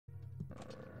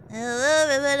Hello,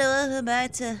 everybody. Welcome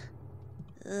back to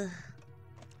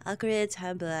Ocarina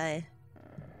Time, but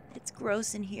it's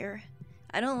gross in here.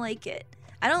 I don't like it.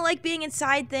 I don't like being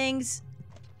inside things.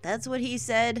 That's what he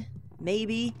said.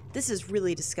 Maybe. This is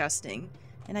really disgusting.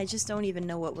 And I just don't even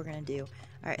know what we're gonna do.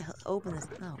 Alright, open this.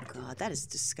 Oh god, that is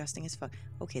disgusting as fuck.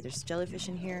 Okay, there's jellyfish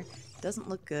in here. Doesn't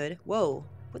look good. Whoa.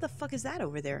 What the fuck is that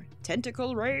over there?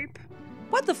 Tentacle rape?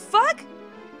 What the fuck?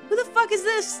 Who the fuck is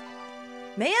this?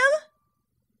 Ma'am?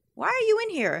 Why are you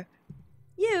in here?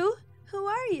 You? Who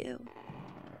are you?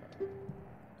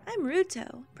 I'm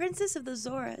Ruto, Princess of the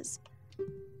Zoras.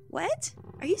 What?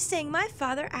 Are you saying my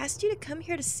father asked you to come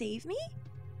here to save me?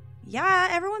 Yeah,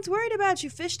 everyone's worried about you,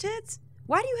 fish tits.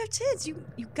 Why do you have tits? You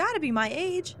gotta be my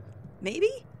age.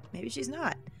 Maybe? Maybe she's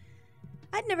not.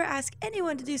 I'd never ask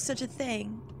anyone to do such a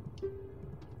thing.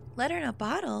 Let her in a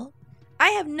bottle?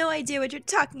 I have no idea what you're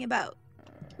talking about.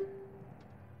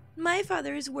 My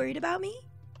father is worried about me?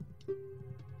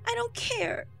 I don't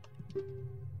care.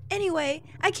 Anyway,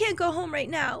 I can't go home right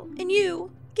now, and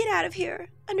you, get out of here.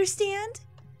 Understand?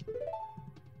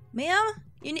 Ma'am?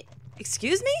 You need...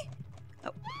 Excuse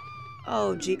me?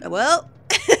 Oh, gee. Well,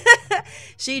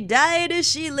 she died as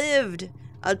she lived.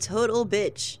 A total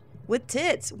bitch. With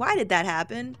tits. Why did that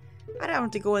happen? I don't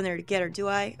have to go in there to get her, do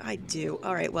I? I do.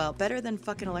 Alright, well, better than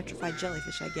fucking electrified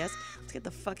jellyfish, I guess. Let's get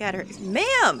the fuck out of here.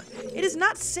 Ma'am! It is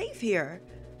not safe here.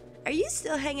 Are you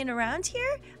still hanging around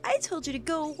here? I told you to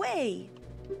go away.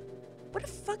 What a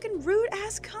fucking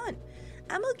rude-ass cunt.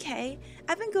 I'm okay.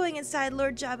 I've been going inside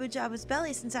Lord Jabu Jabu's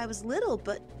belly since I was little,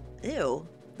 but... Ew.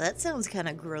 That sounds kind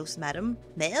of gross, madam.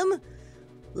 Ma'am?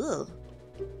 Ugh.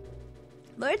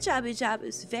 Lord Jabu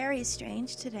Jabu's very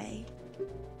strange today.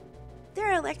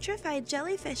 There are electrified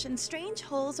jellyfish and strange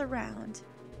holes around.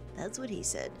 That's what he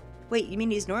said. Wait, you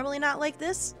mean he's normally not like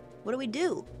this? What do we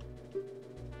do?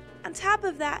 On top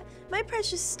of that, my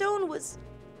precious stone was...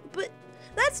 But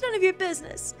that's none of your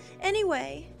business.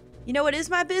 Anyway... You know what is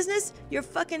my business? Your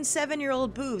fucking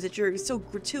 7-year-old boobs that you're so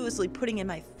gratuitously putting in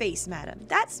my face, madam.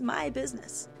 That's my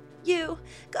business. You,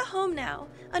 go home now.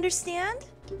 Understand?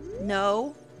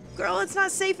 No. Girl, it's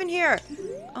not safe in here.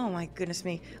 Oh my goodness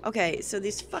me. Okay, so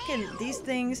these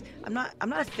things, I'm not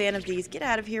a fan of these. Get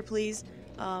out of here, please.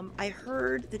 I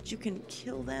heard that you can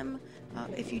kill them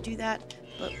if you do that,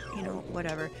 but you know,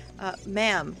 whatever.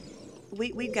 Ma'am,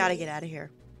 we've got to get out of here.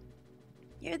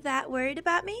 You're that worried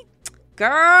about me?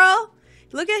 Girl,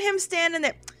 look at him standing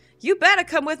there. You better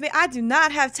come with me. I do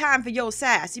not have time for your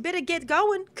sass. You better get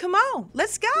going. Come on,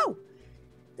 let's go.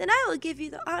 Then I will give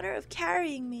you the honor of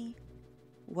carrying me.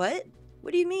 What?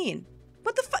 What do you mean?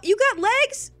 What the fuck? You got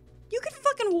legs? You can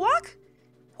fucking walk?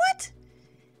 What?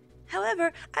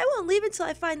 However, I won't leave until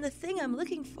I find the thing I'm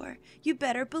looking for. You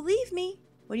better believe me.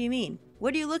 What do you mean?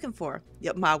 What are you looking for?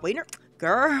 Yep, my wiener?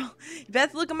 Girl, you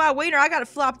better look at my wiener. I got it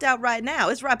flopped out right now.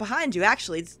 It's right behind you,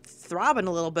 actually. It's throbbing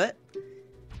a little bit.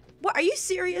 What? Are you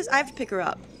serious? I have to pick her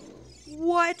up.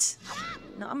 What?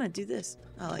 No, I'm gonna do this.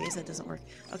 Oh, I guess that doesn't work.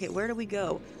 Okay, where do we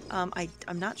go? I'm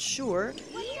not sure.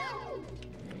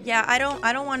 Yeah, I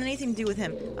don't want anything to do with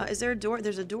him. Is there a door?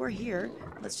 There's a door here.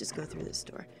 Let's just go through this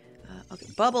door. Okay,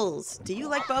 Bubbles. Do you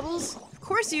like Bubbles? Of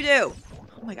course you do.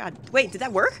 Oh my god. Wait, did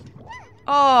that work?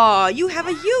 Oh, you have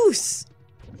a use.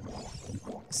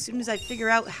 As soon as I figure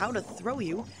out how to throw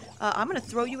you, I'm going to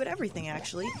throw you at everything,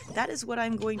 actually. That is what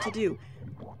I'm going to do.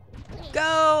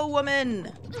 Go,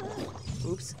 woman!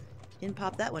 Oops. Didn't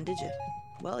pop that one, did you?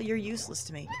 Well, you're useless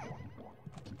to me.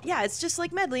 Yeah, it's just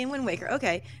like Medley and Wind Waker.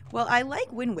 Okay, well, I like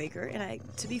Wind Waker, and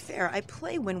to be fair, I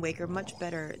play Wind Waker much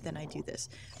better than I do this.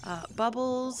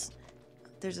 Bubbles.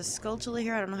 There's a Skulltula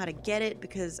here. I don't know how to get it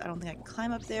because I don't think I can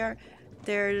climb up there.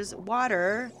 There's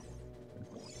water.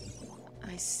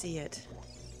 I see it.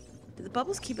 Do the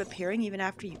bubbles keep appearing even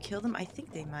after you kill them? I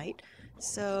think they might.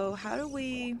 So, how do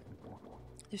we...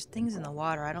 There's things in the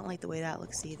water. I don't like the way that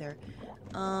looks either.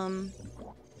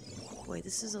 Boy,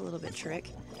 this is a little bit trick.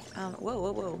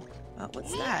 Whoa.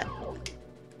 What's that?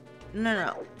 No.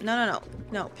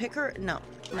 Pick her. No.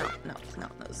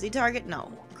 Z target,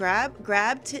 no.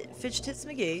 Grab Fish Tits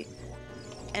McGee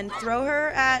and throw her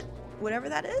at whatever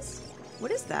that is. What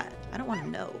is that? I don't want to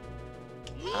know.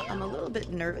 I'm a little bit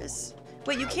nervous.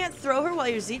 Wait, you can't throw her while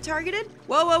you're Z-targeted?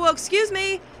 Whoa, excuse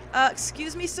me!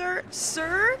 Excuse me, sir?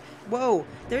 Sir? Whoa,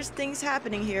 there's things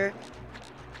happening here.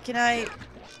 Can I...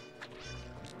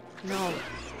 No.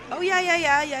 Oh,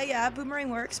 yeah. Boomerang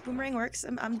works.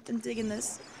 I'm digging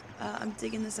this. I'm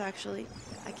digging this, actually.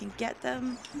 I can get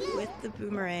them with the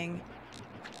boomerang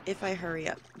if I hurry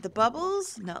up. The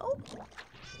bubbles? No?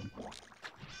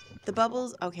 The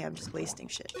bubbles? Okay, I'm just wasting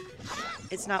shit.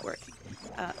 It's not working.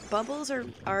 Bubbles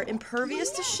are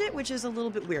impervious to shit, which is a little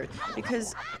bit weird.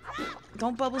 Because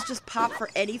don't bubbles just pop for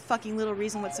any fucking little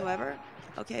reason whatsoever?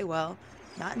 Okay, well,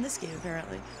 not in this game,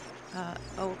 apparently.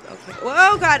 Oh, okay.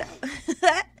 Whoa, God!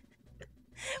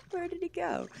 Where did he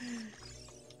go?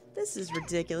 This is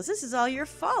ridiculous. This is all your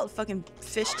fault, fucking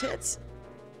fish tits.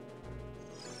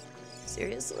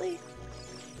 Seriously?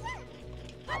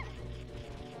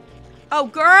 Oh,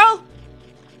 girl!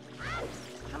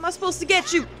 How am I supposed to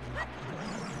get you?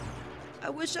 I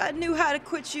wish I knew how to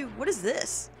quit you. What is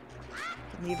this?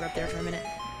 Leave her up there for a minute.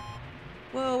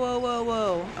 Whoa, whoa, whoa,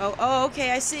 whoa. Oh,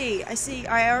 okay, I see.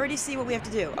 I already see what we have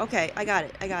to do. Okay, I got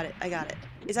it.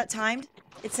 Is that timed?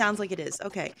 It sounds like it is.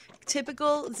 Okay.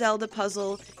 Typical Zelda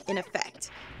puzzle in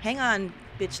effect. Hang on,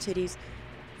 bitch titties.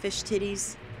 Fish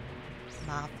titties.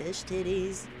 My fish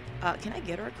titties. Can I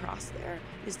get her across there?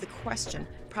 Is the question.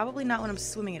 Probably not when I'm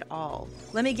swimming at all.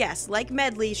 Let me guess. Like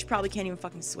Medley, she probably can't even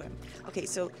fucking swim. Okay,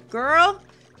 so, girl,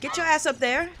 get your ass up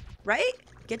there. Right?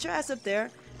 Get your ass up there.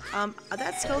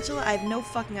 That Skulltula, I have no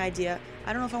fucking idea.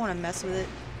 I don't know if I want to mess with it.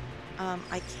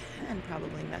 I can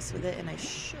probably mess with it, and I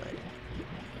should.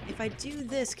 If I do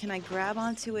this, can I grab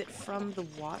onto it from the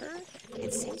water?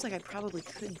 It seems like I probably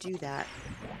could do that.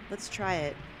 Let's try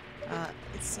it.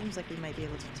 It seems like we might be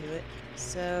able to do it.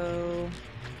 So...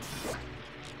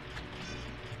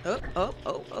 Oh,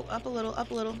 up a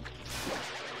little.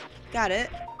 Got it.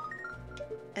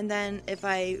 And then if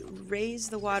I raise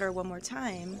the water one more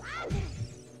time...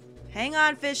 Hang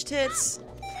on, fish tits!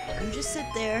 You just sit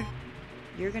there.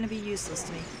 You're gonna be useless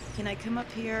to me. Can I come up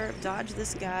here, dodge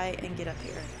this guy, and get up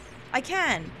here? I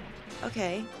can!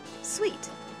 Okay. Sweet.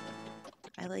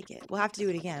 I like it. We'll have to do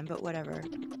it again, but whatever.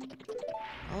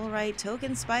 Alright,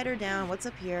 token spider down. What's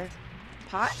up here?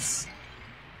 Pots?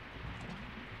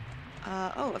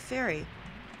 Oh, a fairy.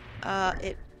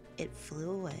 It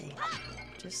flew away.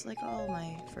 Just like all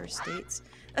my first dates.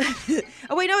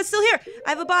 Oh, wait, no, it's still here.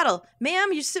 I have a bottle.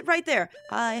 Ma'am, you sit right there.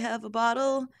 I have a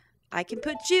bottle. I can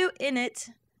put you in it.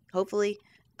 Hopefully.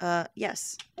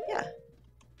 Yes. Yeah.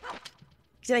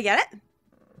 Did I get it?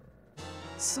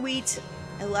 Sweet.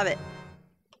 I love it.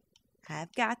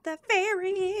 I've got the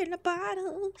fairy in a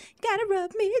bottle. Gotta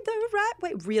rub me the right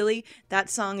way. Really? That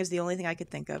song is the only thing I could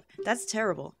think of. That's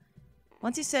terrible.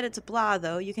 Once you set it to blah,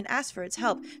 though, you can ask for its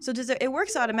help. So it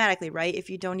works automatically, right? If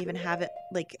you don't even have it,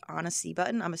 like, on a C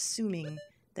button. I'm assuming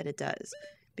that it does.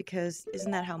 Because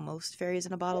isn't that how most fairies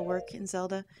in a bottle work in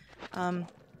Zelda?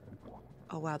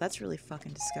 Oh, wow, that's really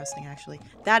fucking disgusting, actually.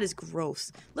 That is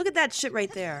gross. Look at that shit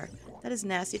right there. That is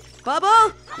nasty.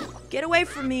 Bubble! Get away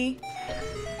from me.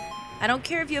 I don't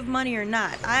care if you have money or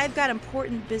not. I've got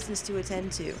important business to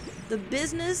attend to. The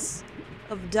business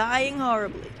of dying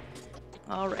horribly.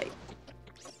 Alright.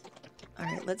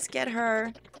 Alright, let's get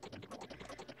her.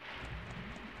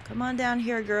 Come on down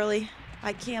here, girly.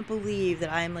 I can't believe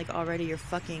that I am, like, already your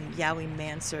fucking yaoi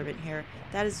manservant here.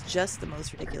 That is just the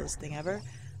most ridiculous thing ever.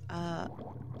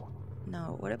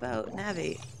 No, what about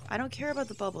Navi? I don't care about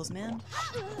the bubbles, man.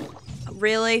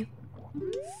 Really?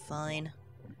 Fine.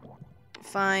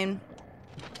 Fine.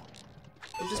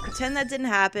 We'll just pretend that didn't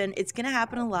happen. It's gonna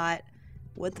happen a lot.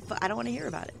 What the fuck? I don't want to hear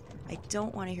about it. I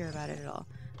don't want to hear about it at all.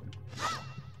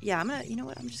 Yeah, I'm gonna, you know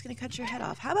what? I'm just gonna cut your head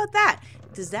off. How about that?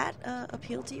 Does that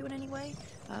appeal to you in any way?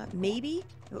 Maybe?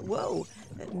 Whoa.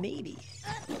 Maybe.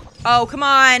 Oh, come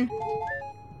on!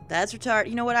 That's retarded.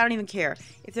 You know what? I don't even care.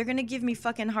 If they're gonna give me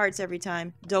fucking hearts every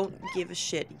time, don't give a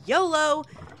shit. YOLO!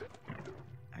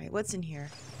 Alright, what's in here?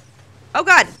 Oh,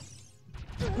 God!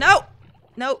 No!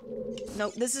 No. No,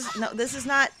 this is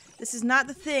not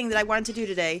the thing that I wanted to do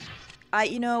today.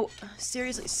 You know,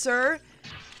 seriously, sir?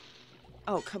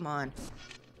 Oh, come on.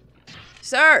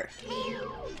 Sir!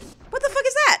 What the fuck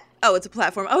is that? Oh, it's a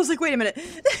platform. I was like, wait a minute.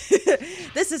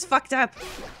 This is fucked up.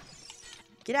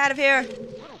 Get out of here.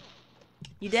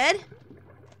 You dead?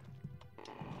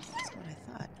 That's what I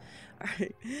thought.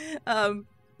 Alright.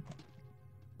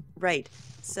 Right.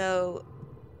 So...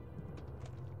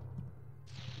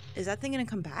 Is that thing gonna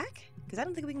come back? Because I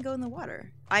don't think we can go in the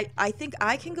water. I think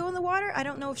I can go in the water. I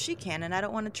don't know if she can, and I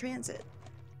don't want to transit.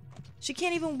 She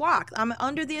can't even walk. I'm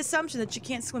under the assumption that she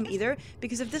can't swim either,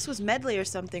 because if this was Medley or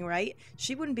something, right,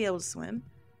 she wouldn't be able to swim.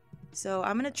 So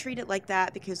I'm going to treat it like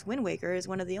that, because Wind Waker is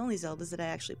one of the only Zeldas that I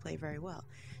actually play very well.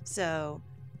 So,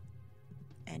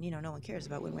 and you know, no one cares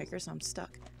about Wind Waker, so I'm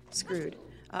stuck. Screwed.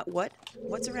 What?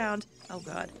 What's around? Oh,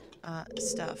 God.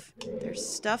 Stuff. There's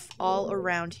stuff all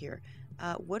around here.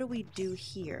 What do we do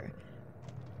here?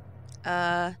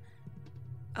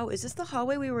 Oh, is this the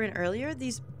hallway we were in earlier?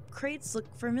 These crates look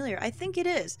familiar. I think it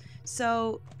is.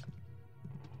 So,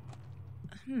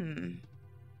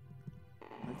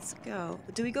 Let's go.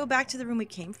 Do we go back to the room we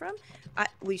came from?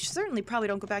 We certainly probably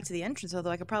don't go back to the entrance,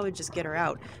 although I could probably just get her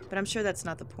out. But I'm sure that's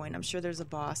not the point. I'm sure there's a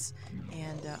boss.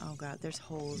 And, oh god, there's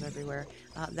holes everywhere.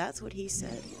 That's what he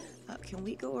said. Can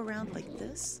we go around like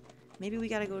this? Maybe we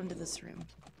gotta go into this room.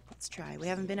 Let's try. We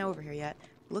haven't been over here yet.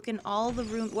 Look in all the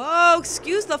rooms. Whoa,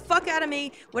 excuse the fuck out of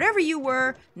me. Whatever you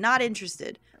were, not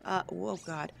interested. Whoa,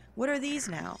 god. What are these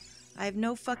now? I have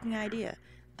no fucking idea.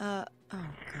 Oh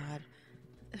god.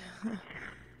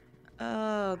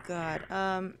 Oh god.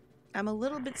 I'm a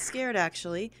little bit scared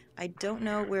actually. I don't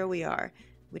know where we are.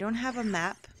 We don't have a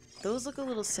map. Those look a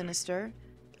little sinister.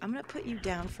 I'm gonna put you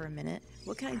down for a minute.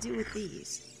 What can I do with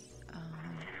these?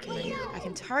 I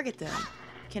can target them.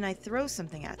 Can I throw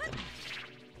something at them?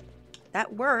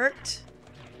 That worked.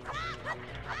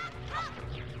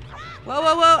 Whoa,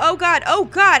 whoa, whoa. Oh god. Oh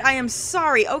god. I am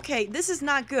sorry. Okay, this is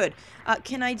not good.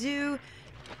 Can I do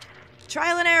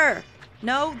trial and error?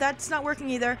 No, that's not working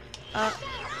either.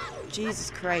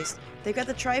 Jesus Christ. They've got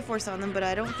the Triforce on them, but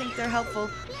I don't think they're helpful.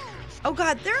 Oh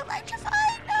god, they're electrified!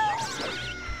 No!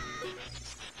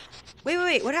 Wait, wait,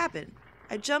 wait, what happened?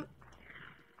 I jump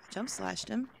slashed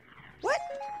him. What?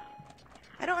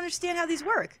 I don't understand how these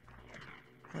work.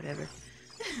 Whatever.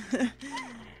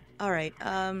 Alright,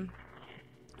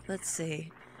 let's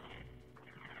see.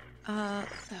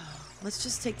 Let's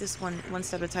just take this one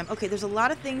step at a time. Okay, there's a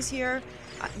lot of things here.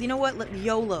 You know what?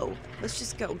 YOLO. Let's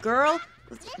just go. Girl,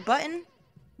 button.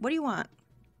 What do you want?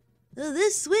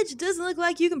 This switch doesn't look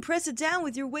like you can press it down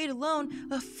with your weight alone.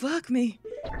 Fuck me.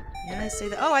 Yeah, I say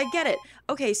that. Oh, I get it.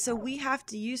 Okay, so we have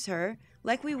to use her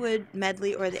like we would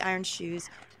Medley or the Iron Shoes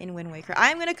in Wind Waker.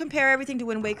 I'm going to compare everything to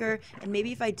Wind Waker, and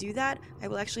maybe if I do that, I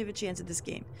will actually have a chance at this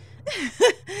game.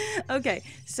 Okay,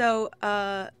 so,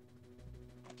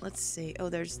 let's see. Oh,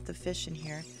 there's the fish in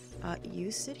here. You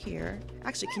sit here.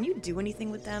 Actually, can you do anything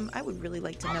with them? I would really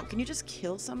like to know. Can you just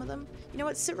kill some of them? You know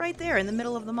what? Sit right there in the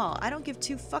middle of them all. I don't give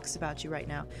two fucks about you right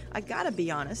now. I gotta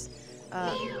be honest.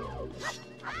 How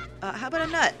about a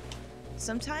nut?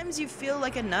 Sometimes you feel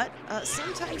like a nut.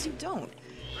 Sometimes you don't,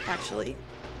 actually.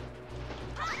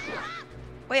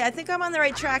 Wait, I think I'm on the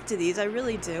right track to these. I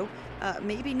really do.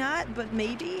 Maybe not, but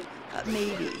maybe.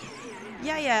 Maybe.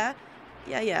 Yeah.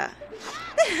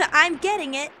 I'm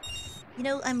getting it. You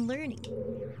know, I'm learning.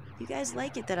 You guys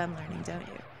like it that I'm learning, don't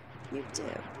you? You do.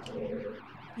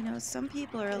 You know, some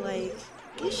people are like,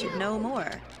 you should know more.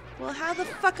 Well, how the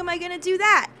fuck am I gonna do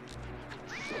that?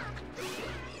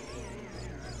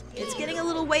 It's getting a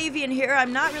little wavy in here.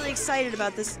 I'm not really excited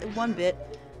about this one bit.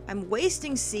 I'm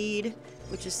wasting seed,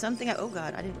 which is something oh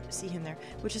god, I didn't see him there.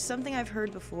 Which is something I've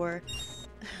heard before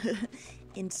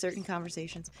in certain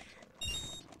conversations.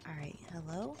 Alright,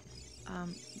 hello?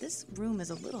 This room is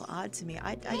a little odd to me.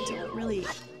 I don't really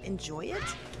enjoy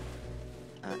it.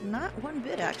 Not one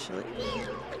bit, actually.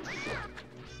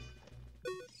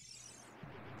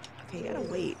 Okay, you gotta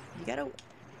wait. You gotta...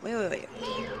 Wait.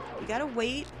 You gotta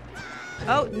wait.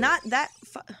 Oh, not that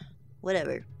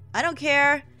whatever. I don't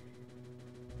care.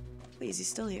 Wait, is he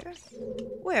still here?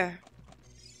 Where?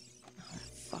 Oh,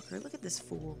 fucker, look at this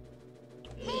fool.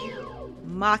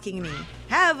 Mocking me.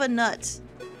 Have a nut.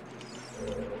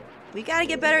 We gotta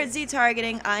get better at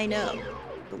Z-targeting, I know.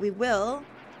 But we will.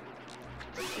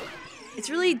 It's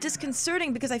really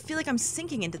disconcerting because I feel like I'm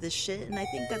sinking into this shit, and I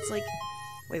think that's like...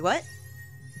 Wait, what?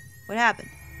 What happened?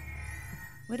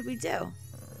 What did we do?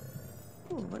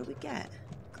 Ooh, what do we get?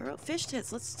 Girl, fish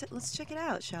tits. Let's check it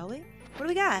out, shall we? What do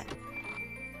we got?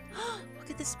 Look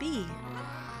at this bee.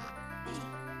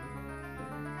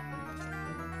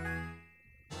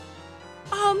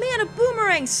 Oh man, a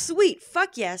boomerang! Sweet!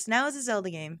 Fuck yes, now it's a Zelda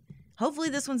game. Hopefully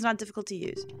this one's not difficult to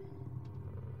use.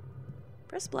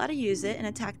 Press blah to use it and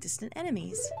attack distant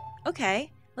enemies.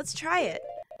 Okay, let's try it.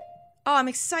 Oh, I'm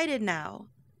excited now.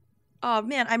 Oh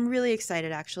man, I'm really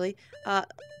excited actually.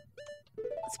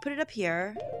 Let's put it up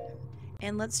here.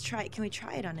 And let's try it. Can we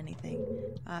try it on anything?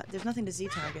 There's nothing to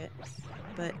Z-target.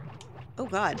 But, oh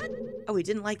god. Oh, we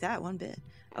didn't like that one bit.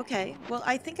 Okay, well,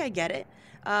 I think I get it.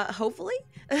 Hopefully?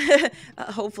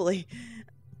 Hopefully.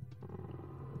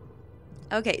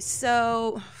 Okay,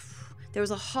 so... There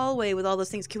was a hallway with all those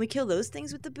things. Can we kill those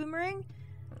things with the boomerang?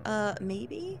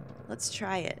 Maybe? Let's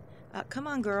try it. Come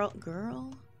on, girl.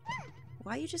 Girl?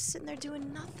 Why are you just sitting there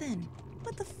doing nothing?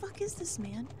 What the fuck is this,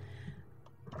 man?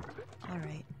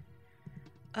 Alright.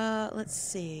 Let's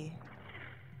see.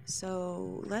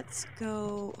 So, let's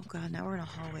go... Oh god, now we're in a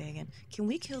hallway again. Can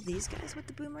we kill these guys with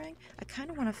the boomerang? I kind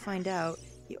of want to find out.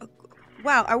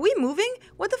 Wow, are we moving?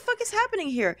 What the fuck is happening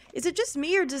here? Is it just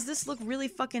me, or does this look really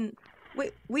fucking...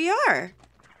 Wait, we are!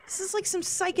 This is like some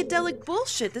psychedelic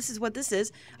bullshit. This is what this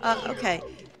is. Okay.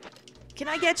 Can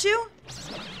I get you?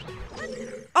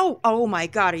 Oh my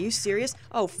god, are you serious?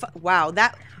 Oh, wow,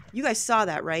 that, you guys saw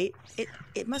that, right?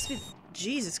 It must be,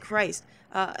 Jesus Christ.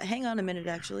 Hang on a minute,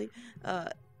 actually.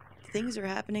 Things are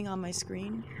happening on my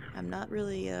screen. I'm not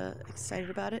really,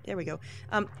 excited about it. There we go.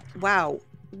 Wow.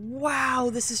 Wow,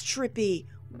 this is trippy.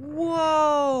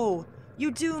 Whoa!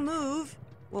 You do move.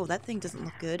 Whoa, that thing doesn't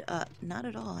look good. Not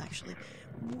at all, actually.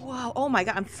 Whoa, oh my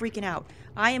god, I'm freaking out.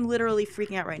 I am literally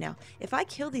freaking out right now. If I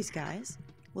kill these guys,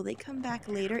 will they come back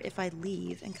later if I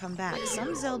leave and come back? Some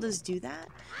Zeldas do that,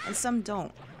 and some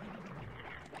don't.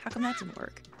 How come that didn't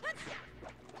work?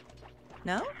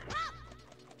 No?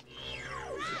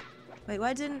 Wait,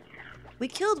 why didn't... We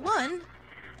killed one?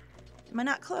 Am I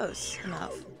not close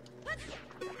enough?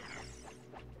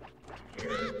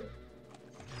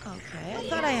 Okay, I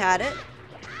thought I had it.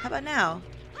 How about now?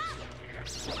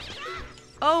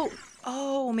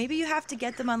 Oh, maybe you have to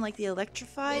get them on, like, the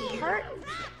electrified part?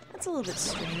 That's a little bit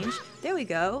strange. There we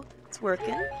go. It's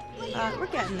working. We're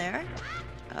getting there.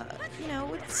 You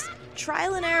know, it's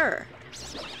trial and error.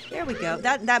 There we go.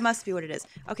 That must be what it is.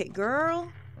 Okay,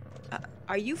 girl.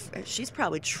 Are you... She's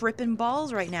probably tripping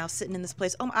balls right now sitting in this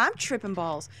place. Oh, I'm tripping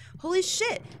balls. Holy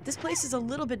shit. This place is a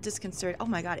little bit disconcerting. Oh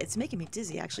my god, it's making me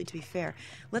dizzy, actually, to be fair.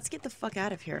 Let's get the fuck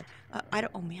out of here.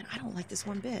 Oh man, I don't like this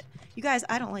one bit. You guys,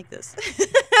 I don't like this.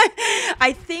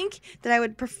 I think that I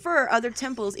would prefer other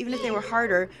temples, even if they were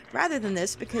harder, rather than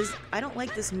this, because I don't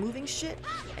like this moving shit,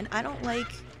 and I don't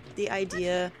like the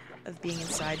idea of being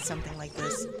inside something like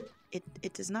this.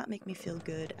 It does not make me feel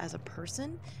good as a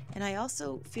person, and I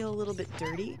also feel a little bit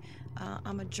dirty.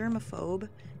 I'm a germaphobe,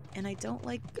 and I don't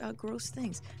like gross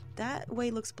things. That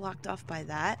way looks blocked off by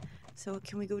that, so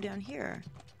can we go down here?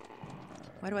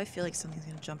 Why do I feel like something's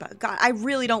gonna jump out? God, I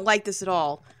really don't like this at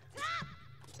all.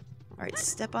 Alright,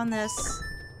 step on this.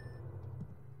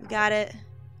 We got it.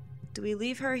 Do we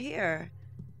leave her here?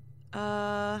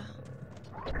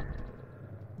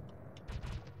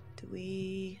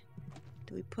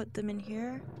 Do we put them in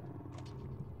here?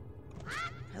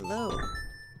 Hello.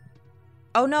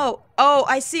 Oh no. Oh,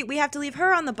 I see. We have to leave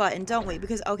her on the button, don't we?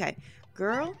 Because, okay.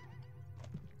 Girl.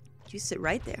 You sit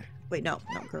right there. Wait, no.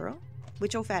 No, girl.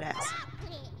 With your fat ass.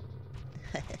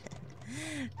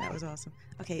 That was awesome.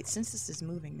 Okay, since this is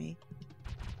moving me.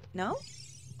 No?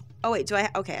 Oh, wait. Do I...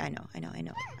 Okay, I know.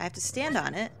 I have to stand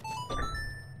on it.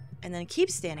 And then keep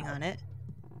standing on it.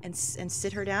 And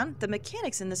sit her down. The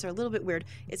mechanics in this are a little bit weird.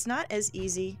 It's not as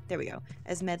easy, there we go,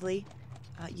 as medley.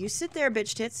 You sit there,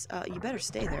 bitch tits. You better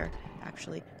stay there,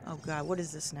 actually. Oh god, what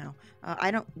is this now?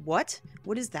 I don't, what?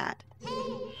 What is that?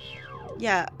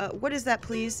 Yeah, what is that,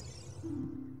 please?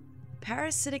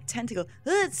 Parasitic tentacle.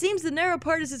 It seems the narrow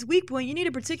part is its weak point. You need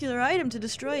a particular item to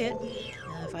destroy it.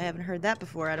 If I haven't heard that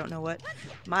before, I don't know what.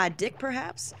 My dick,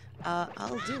 perhaps?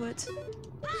 I'll do it.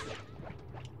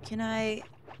 Can I...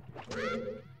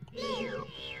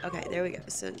 Okay, there we go.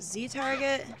 So Z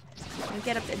target.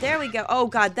 Get up there. There we go. Oh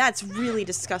god, that's really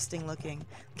disgusting looking.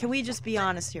 Can we just be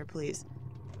honest here, please?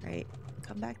 Right.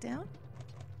 Come back down.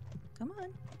 Come on.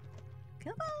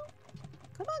 Come on.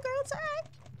 Come on, girl. It's alright.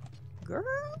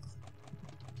 Girl.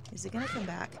 Is it gonna come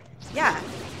back? Yeah.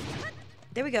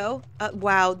 There we go.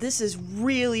 Wow, this is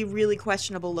really, really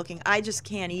questionable looking. I just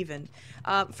can't even.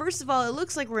 First of all, it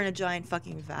looks like we're in a giant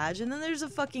fucking vag, and then there's a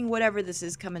fucking whatever this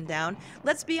is coming down.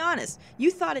 Let's be honest.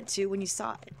 You thought it too when you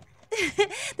saw it.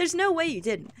 There's no way you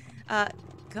didn't.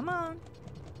 Come on.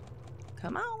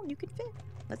 Come on, you can fit.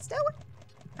 Let's do it.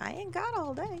 I ain't got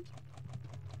all day.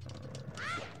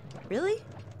 Really?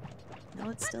 No,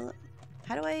 it's still...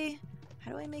 How do I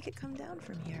make it come down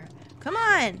from here? Come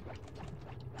on!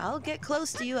 I'll get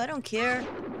close to you, I don't care.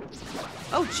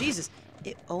 Oh, Jesus.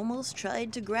 It almost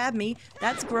tried to grab me.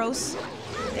 That's gross.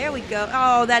 There we go.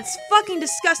 Oh, that's fucking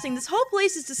disgusting. This whole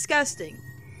place is disgusting.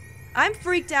 I'm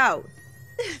freaked out.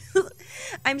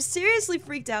 I'm seriously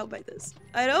freaked out by this.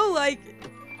 I don't like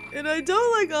it. And I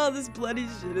don't like all this bloody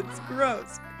shit. It's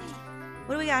gross.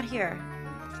 What do we got here?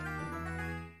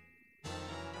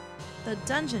 The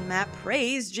dungeon map.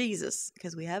 Praise Jesus.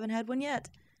 Because we haven't had one yet.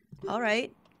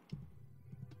 Alright.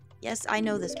 Yes, I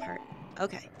know this part.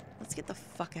 Okay, let's get the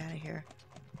fuck out of here.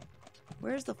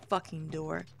 Where's the fucking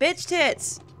door? Bitch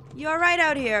tits! You alright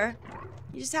out here?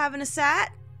 You just having a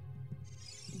sat?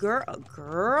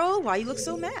 Girl, why you look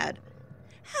so mad?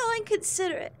 How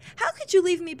inconsiderate. How could you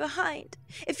leave me behind?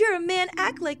 If you're a man,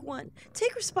 act like one.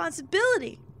 Take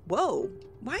responsibility. Whoa,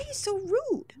 why are you so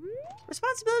rude?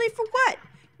 Responsibility for what?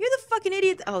 You're the fucking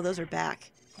idiot. Oh, those are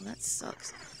back. Well, that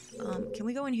sucks. Can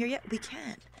we go in here yet? We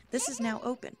can. This is now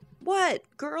open. What,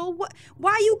 girl? What?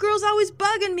 Why are you girls always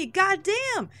bugging me? God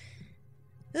damn!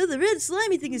 Oh, the red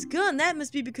slimy thing is gone. That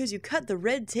must be because you cut the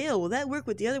red tail. Will that work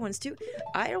with the other ones too?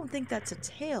 I don't think that's a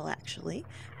tail, actually.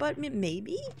 But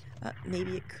maybe?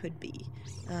 Maybe it could be.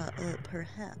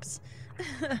 Perhaps.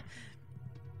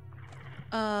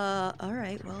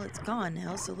 Alright. Well, it's gone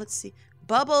now, so let's see.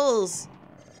 Bubbles!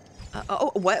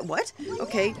 What?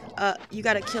 Okay, you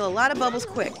gotta kill a lot of bubbles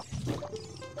quick.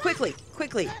 Quickly.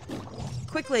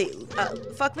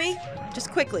 Fuck me?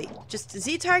 Just quickly. Just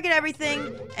Z-target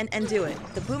everything and do it.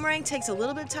 The boomerang takes a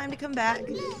little bit of time to come back.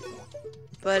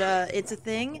 But, it's a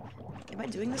thing. Am I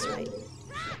doing this right?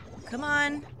 Come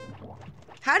on.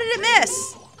 How did it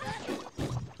miss?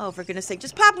 Oh, for goodness sake.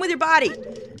 Just pop him with your body.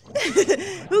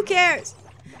 Who cares?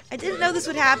 I didn't know this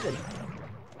would happen.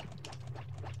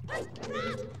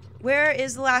 Where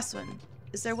is the last one?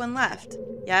 Is there one left?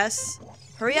 Yes.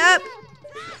 Hurry up.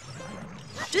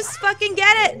 Just fucking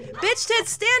get it! Bitch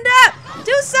tits, stand up!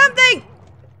 Do something!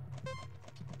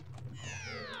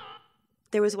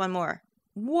 There was one more.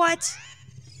 What?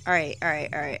 Alright.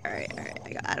 I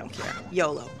don't care.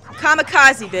 YOLO.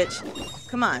 Kamikaze, bitch.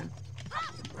 Come on.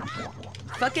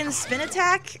 Fucking spin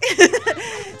attack?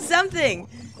 Something.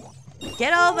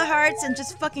 Get all the hearts and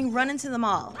just fucking run into them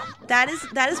all. That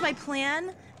is my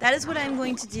plan. That is what I'm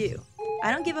going to do.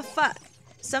 I don't give a fuck.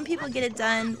 Some people get it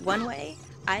done one way.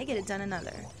 I get it done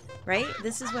another, right?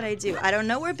 This is what I do. I don't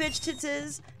know where Bitch Tits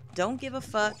is. Don't give a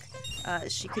fuck.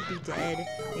 She could be dead.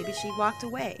 Maybe she walked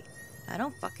away. I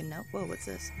don't fucking know. Whoa, what's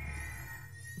this?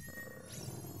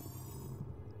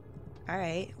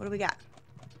 Alright, what do we got?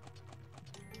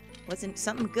 Wasn't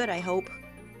something good, I hope.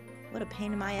 What a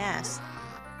pain in my ass.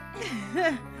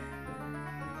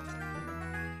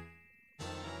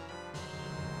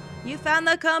 You found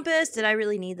the compass! Did I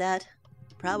really need that?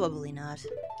 Probably not.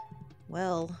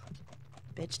 Well,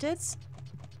 bitch tits?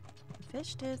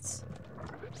 Fish tits?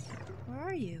 Where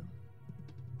are you?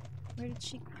 Where did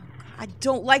she... Oh, God. I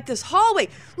don't like this hallway!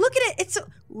 Look at it! It's so...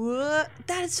 What?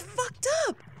 That is fucked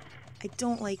up! I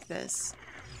don't like this.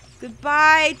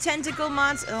 Goodbye, tentacle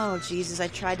monster... Oh, Jesus, I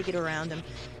tried to get around him.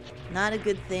 Not a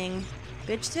good thing.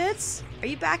 Bitch tits? Are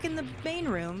you back in the main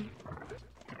room?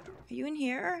 Are you in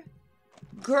here?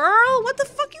 Girl, what the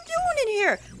fuck you doing in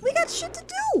here? We got shit to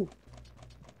do!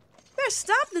 Better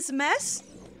stop this mess.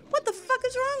 What the fuck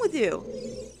is wrong with you?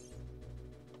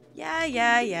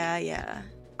 Yeah.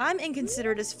 I'm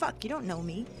inconsiderate as fuck. You don't know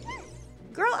me.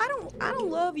 Girl, I don't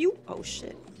love you. Oh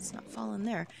shit. It's not falling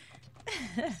there.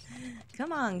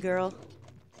 Come on, girl.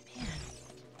 Man.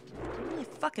 You're really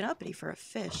fucking uppity for a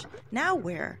fish. Now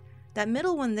where? That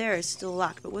middle one there is still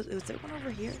locked, but was there one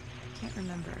over here? I can't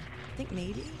remember. I think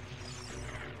maybe.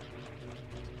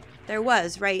 There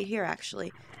was, right here,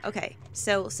 actually. Okay,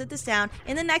 so sit this down.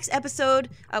 In the next episode,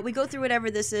 we go through whatever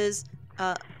this is.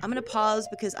 I'm gonna pause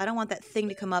because I don't want that thing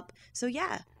to come up. So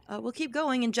yeah, we'll keep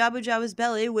going in Jabu Jabu's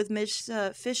belly with Miss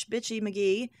Fish Bitchy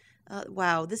McGee.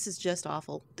 Wow, this is just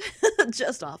awful.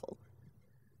 Just awful.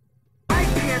 I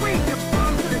can't wait to